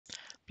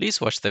Please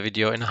watch the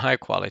video in high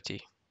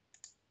quality.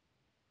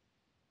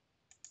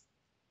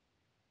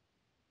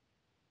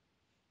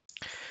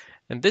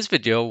 In this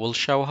video, we'll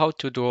show how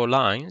to draw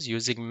lines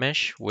using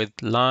Mesh with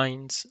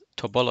Lines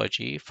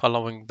topology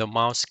following the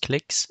mouse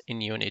clicks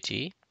in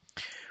Unity.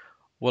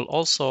 We'll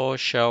also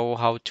show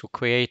how to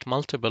create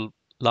multiple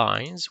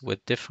lines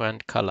with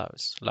different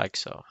colors, like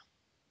so.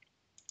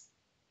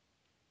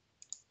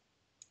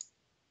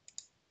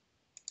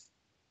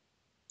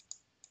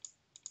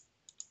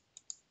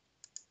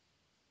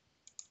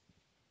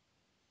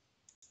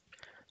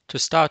 To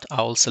start,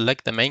 I will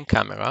select the main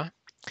camera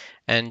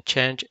and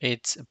change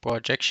its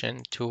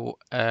projection to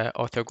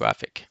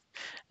orthographic.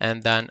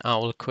 And then I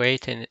will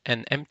create an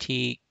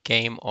empty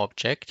game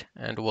object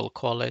and we'll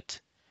call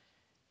it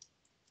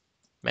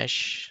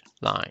Mesh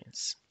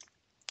Lines.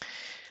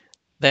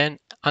 Then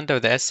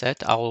under the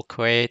asset, I will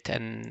create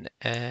an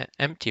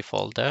empty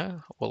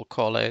folder. We'll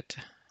call it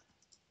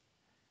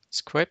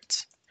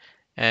script.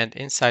 And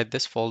inside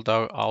this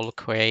folder, I'll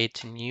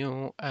create a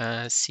new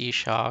C#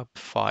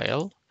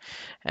 file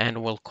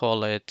and we'll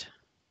call it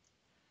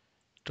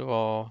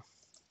draw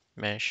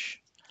mesh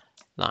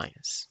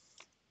lines.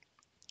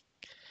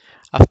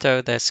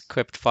 After the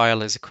script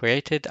file is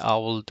created, I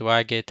will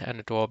drag it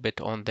and drop it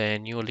on the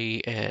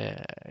newly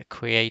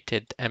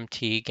created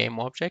empty game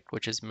object,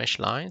 which is mesh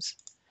lines.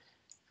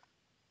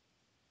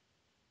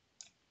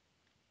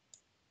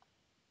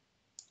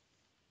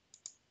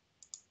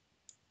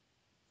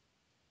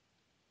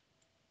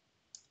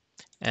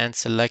 And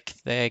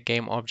select the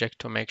game object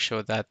to make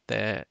sure that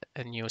the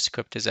new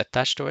script is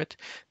attached to it.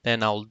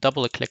 Then I'll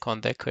double click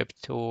on the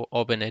script to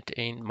open it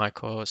in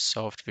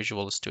Microsoft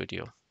Visual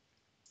Studio.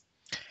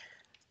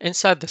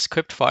 Inside the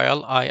script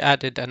file, I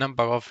added a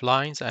number of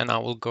lines and I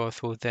will go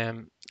through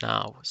them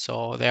now.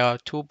 So there are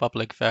two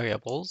public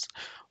variables.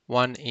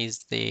 One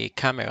is the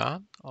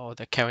camera or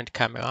the current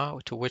camera,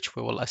 to which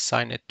we will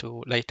assign it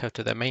to later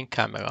to the main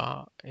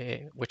camera,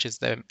 which is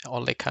the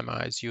only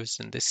camera is used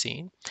in the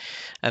scene.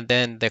 And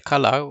then the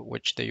color,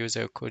 which the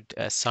user could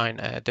assign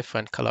a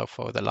different color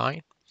for the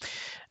line.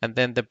 And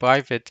then the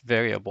private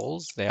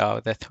variables, they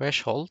are the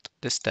threshold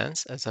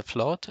distance as a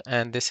float,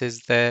 and this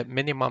is the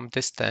minimum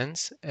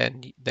distance,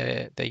 and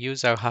the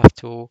user have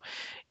to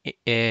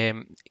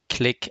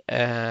click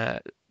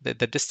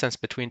the distance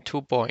between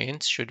 2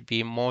 points should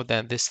be more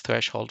than this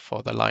threshold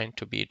for the line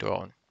to be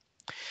drawn.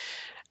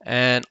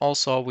 And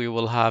also we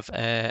will have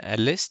a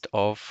list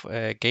of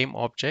game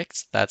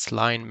objects, that's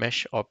line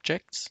mesh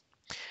objects.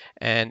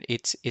 And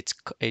it's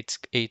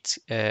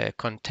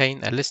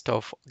contain a list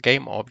of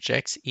game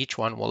objects. Each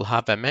one will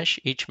have a mesh.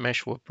 Each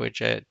mesh would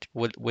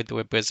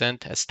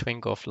represent a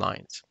string of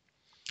lines.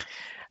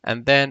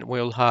 And then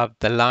we'll have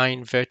the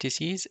line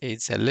vertices.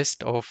 It's a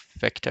list of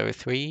vector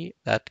 3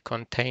 that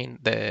contain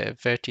the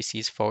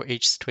vertices for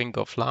each string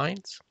of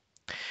lines.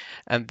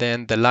 And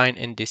then the line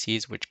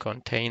indices, which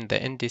contain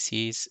the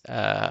indices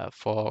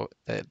for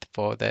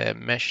the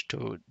mesh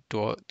to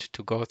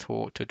go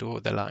through to do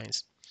the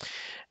lines.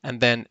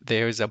 And then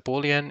there is a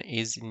boolean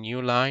is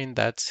new line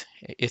that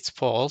it's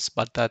false,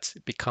 but that's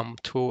become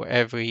true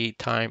every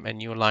time a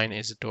new line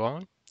is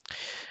drawn.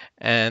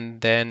 And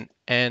then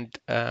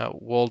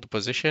world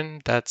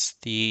position, that's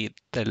the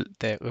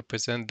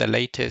represent the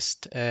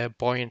latest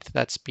point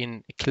that's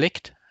been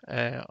clicked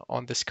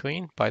on the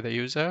screen by the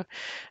user,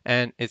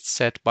 and it's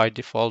set by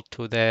default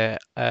to the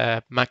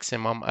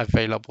maximum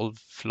available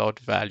float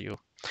value.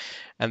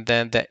 And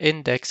then the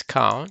index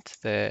count,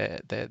 the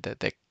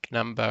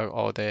number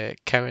or the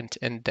current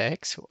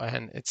index,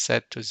 and it's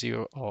set to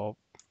 0 or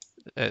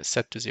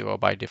set to 0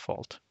 by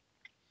default.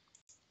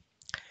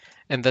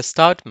 In the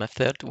start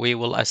method, we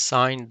will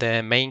assign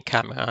the main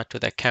camera to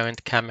the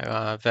current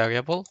camera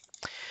variable,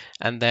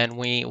 and then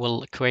we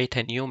will create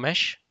a new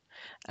mesh,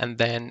 and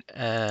then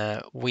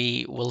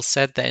we will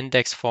set the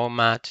index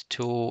format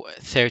to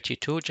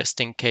 32 just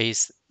in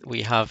case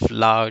we have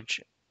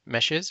large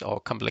meshes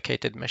or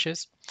complicated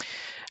meshes.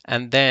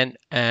 And then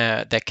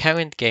the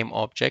current game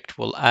object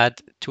will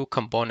add two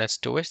components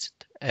to it.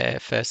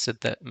 First,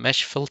 the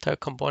mesh filter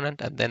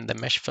component and then the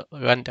mesh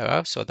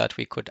renderer, so that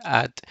we could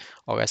add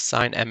or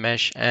assign a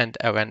mesh and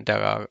a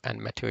renderer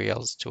and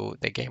materials to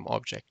the game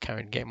object,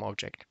 current game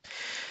object.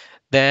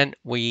 Then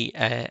we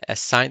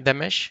assign the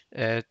mesh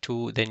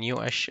to the new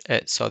mesh.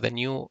 So the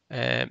new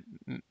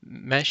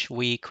mesh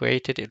we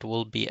created, it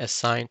will be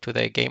assigned to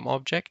the game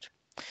object.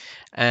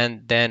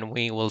 And then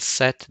we will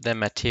set the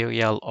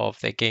material of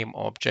the game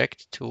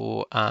object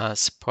to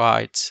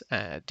sprite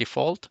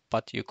default,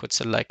 but you could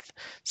select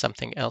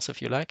something else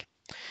if you like.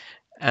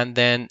 And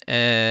then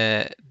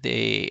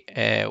we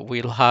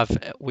have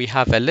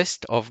a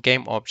list of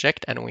game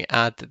object, and we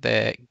add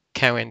the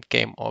current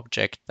game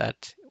object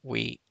that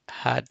we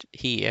had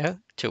here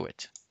to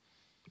it.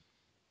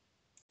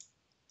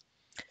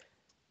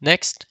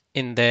 Next,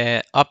 in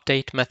the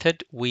update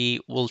method, we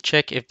will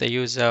check if the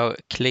user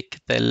click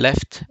the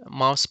left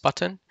mouse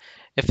button.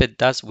 If it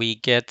does, we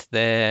get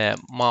the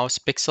mouse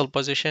pixel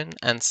position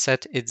and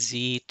set its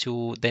Z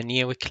to the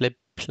near clip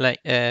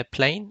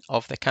plane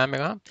of the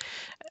camera.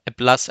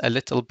 plus a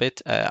little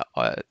bit,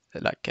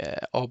 like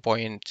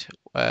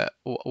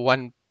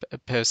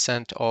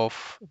 0.1%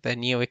 of the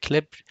new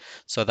eclipse,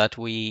 so that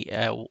we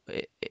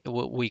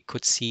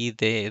could see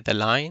the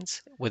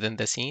lines within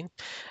the scene,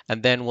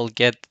 and then we'll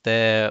get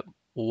the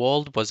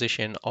world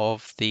position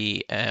of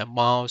the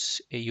mouse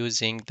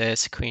using the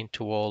screen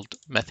to world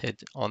method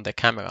on the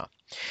camera,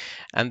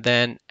 and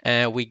then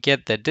we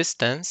get the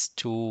distance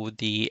to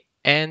the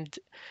end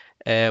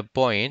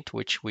point,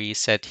 which we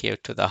set here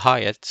to the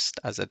highest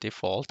as a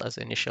default, as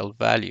initial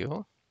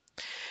value.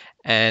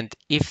 And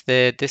if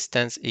the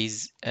distance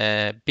is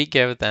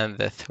bigger than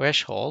the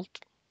threshold,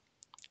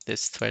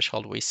 this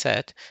threshold we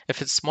set,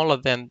 if it's smaller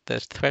than the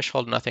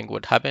threshold, nothing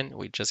would happen.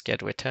 We just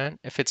get return.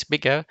 If it's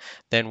bigger,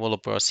 then we'll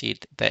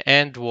proceed. The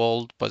end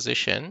world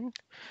position,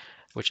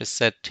 which is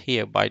set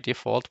here by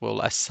default,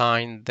 will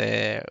assign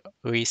the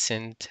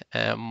recent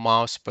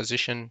mouse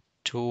position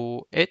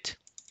to it.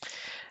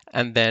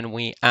 And then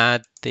we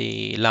add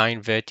the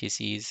line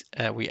vertices,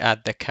 we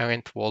add the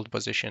current world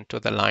position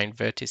to the line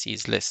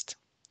vertices list.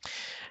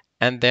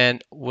 And then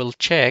we'll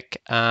check,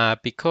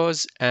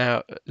 because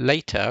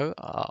later,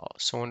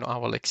 soon I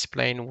will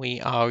explain,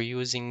 we are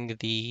using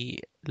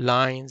the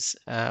lines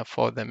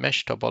for the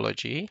mesh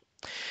topology.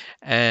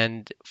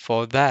 And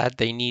for that,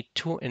 they need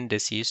two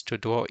indices to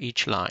draw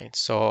each line.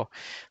 So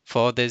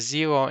for the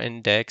 0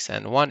 index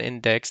and 1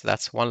 index,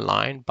 that's one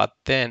line. But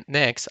then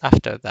next,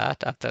 after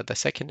that, after the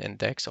second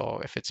index,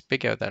 or if it's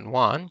bigger than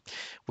 1,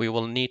 we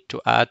will need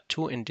to add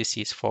two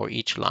indices for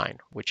each line,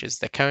 which is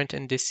the current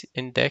index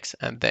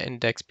and the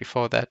index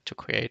before that, to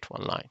create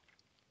one line.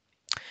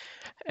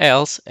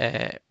 Else,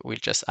 we'll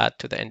just add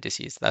to the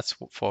indices. That's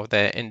for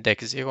the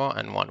index 0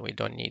 and 1. We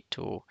don't need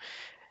to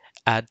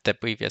add the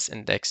previous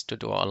index to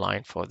draw a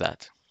line for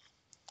that.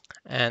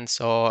 And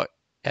so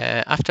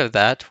after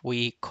that,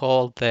 we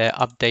call the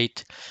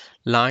update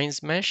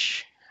lines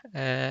mesh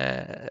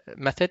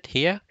method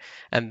here,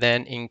 and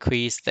then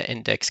increase the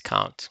index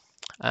count.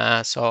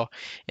 So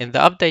in the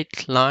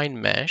update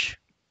line mesh,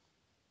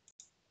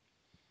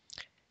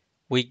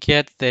 we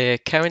get the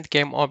current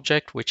game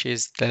object, which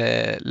is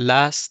the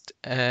last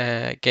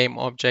game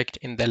object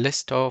in the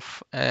list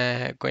of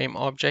game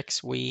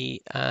objects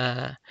we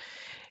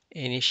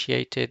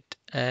initiated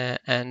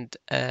and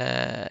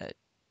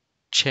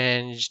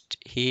changed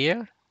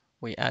here.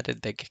 We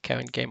added the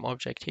current game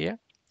object here.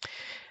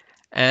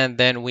 And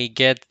then we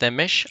get the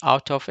mesh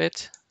out of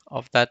it,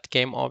 of that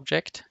game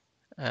object,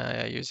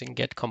 using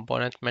get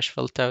component mesh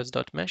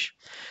filters.mesh.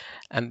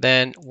 And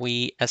then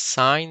we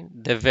assign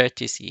the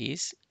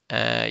vertices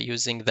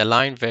using the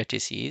line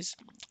vertices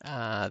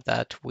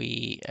that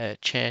we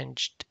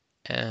changed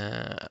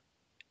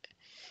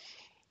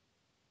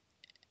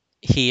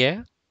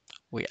here.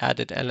 We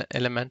added an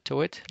element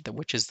to it,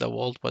 which is the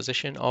world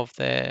position of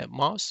the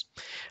mouse.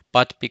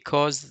 But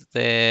because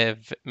the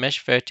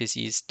mesh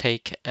vertices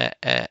take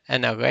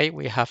an array,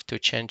 we have to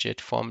change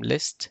it from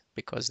list,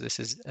 because this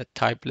is a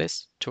type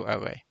list, to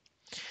array.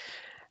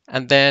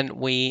 And then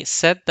we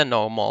set the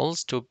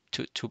normals to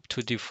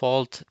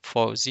default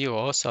for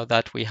 0, so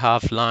that we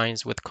have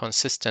lines with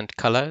consistent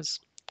colors.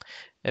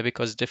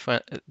 Because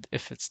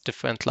if it's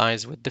different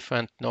lines with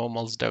different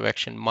normals,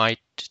 direction might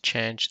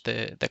change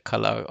the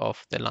color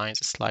of the lines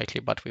slightly,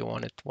 but we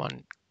wanted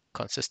one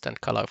consistent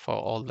color for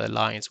all the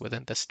lines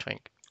within the string.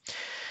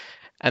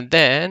 And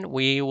then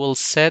we will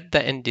set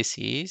the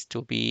indices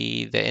to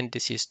be the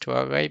indices to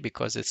array,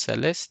 because it's a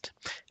list,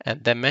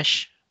 and the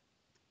mesh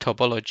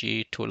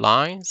topology to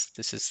lines.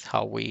 This is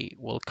how we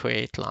will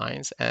create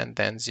lines, and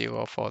then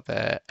 0 for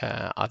the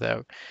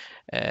other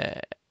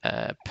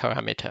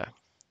parameter.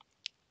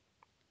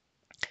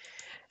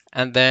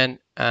 And then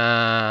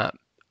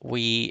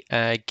we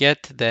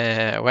get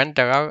the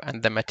renderer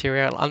and the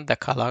material and the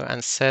color,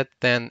 and set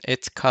then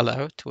its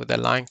color to the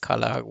line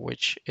color,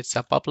 which is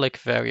a public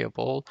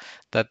variable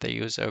that the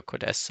user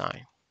could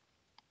assign.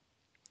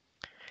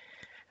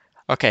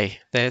 Okay,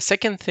 the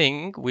second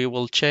thing we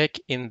will check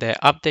in the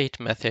update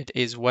method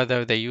is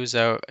whether the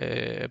user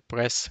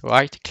press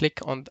right click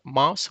on the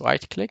mouse,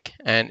 right click,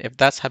 and if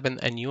that's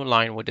happened, a new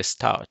line would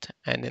start.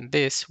 And in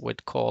this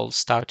would call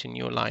start a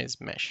new lines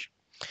mesh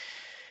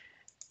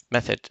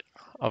method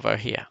over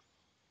here.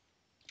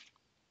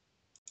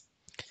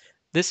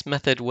 This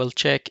method will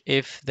check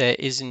if there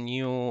is a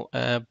new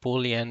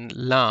Boolean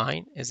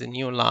line,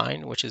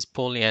 which is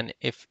Boolean.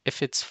 If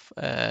it's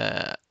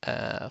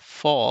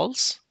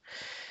false,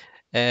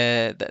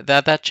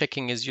 that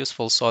checking is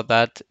useful, so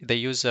that the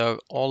user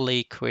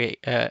only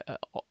create the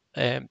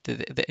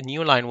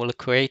new line will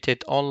create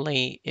it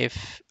only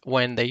if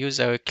when the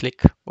user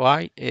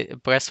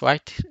press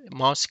right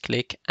mouse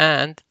click,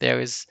 and there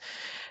is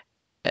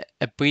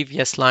a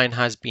previous line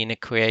has been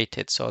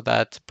created, so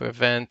that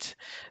prevent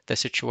the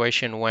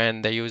situation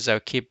when the user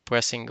keep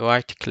pressing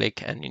right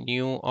click and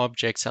new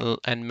objects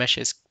and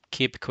meshes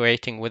keep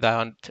creating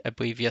without a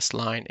previous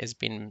line is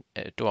being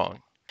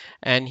drawn.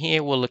 And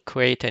here we'll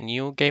create a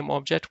new game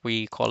object.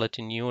 We call it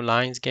a new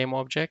lines game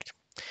object.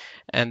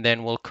 And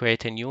then we'll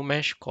create a new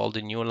mesh called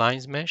the new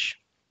lines mesh.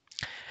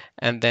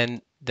 And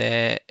then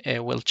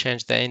we'll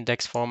change the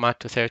index format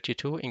to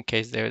 32 in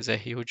case there is a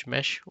huge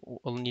mesh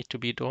will need to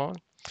be drawn.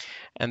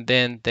 And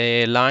then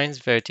the lines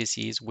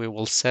vertices, we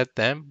will set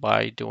them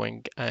by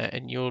doing a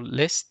new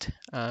list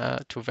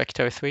to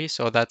vector 3.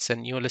 So that's a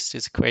new list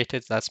is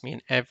created. That's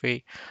mean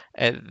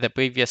the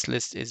previous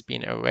list is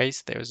being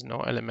erased. There's no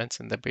elements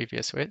in the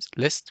previous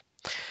list.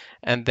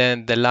 And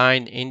then the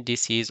line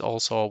indices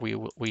also,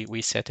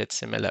 we set it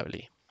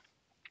similarly.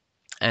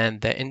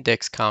 And the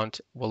index count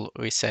will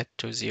reset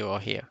to 0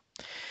 here.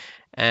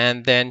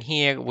 And then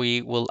here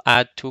we will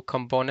add two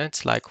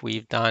components like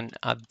we've done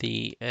at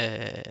the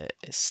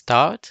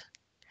start.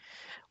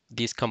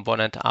 These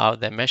components are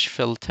the mesh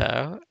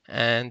filter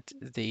and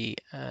the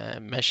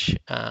mesh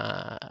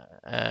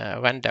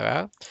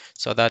renderer,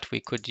 so that we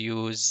could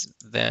use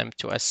them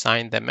to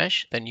assign the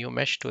new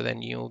mesh to the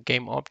new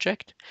game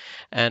object.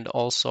 And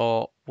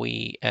also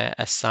we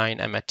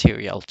assign a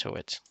material to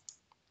it.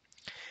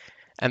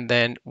 And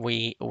then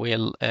we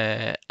will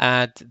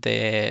add to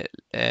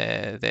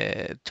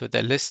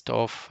the list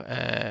of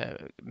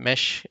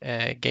mesh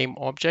game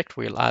object,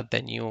 we'll add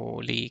the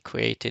newly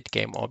created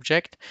game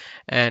object,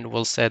 and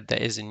we'll set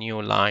there is a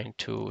new line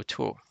to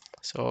true.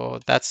 So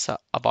that's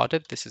about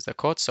it. This is the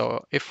code.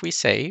 So if we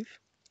save,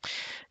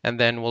 and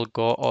then we'll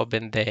go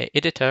open the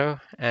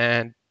editor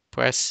and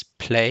press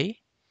play,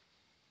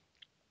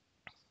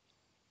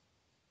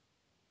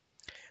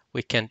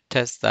 we can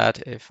test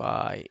that. If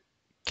I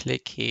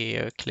click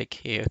here, click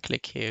here,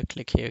 click here,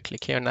 click here,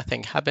 click here,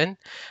 nothing happened.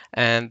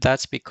 And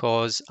that's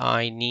because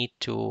I need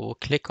to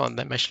click on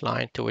the mesh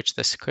line to which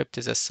the script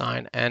is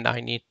assigned, and I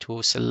need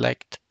to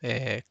select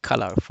a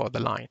color for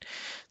the line.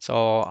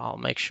 So I'll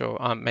make sure,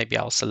 maybe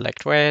I'll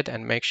select red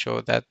and make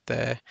sure that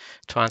the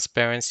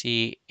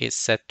transparency is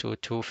set to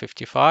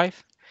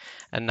 255.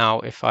 And now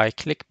if I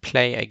click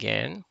play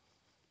again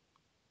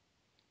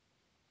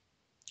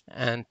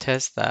and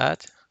test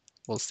that,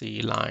 we'll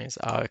see lines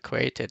are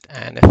created.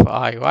 And if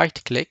I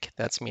right click,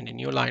 that's mean a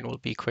new line will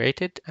be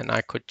created, and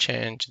I could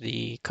change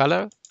the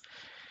color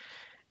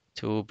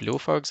to blue,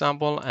 for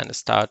example, and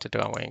start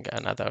drawing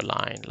another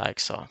line like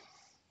so.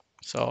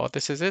 So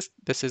this is it.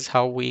 This is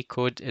how we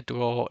could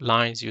draw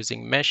lines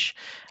using mesh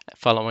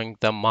following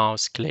the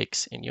mouse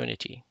clicks in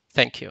Unity.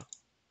 Thank you.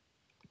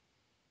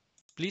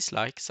 Please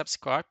like,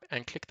 subscribe,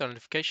 and click the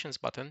notifications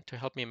button to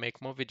help me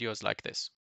make more videos like this.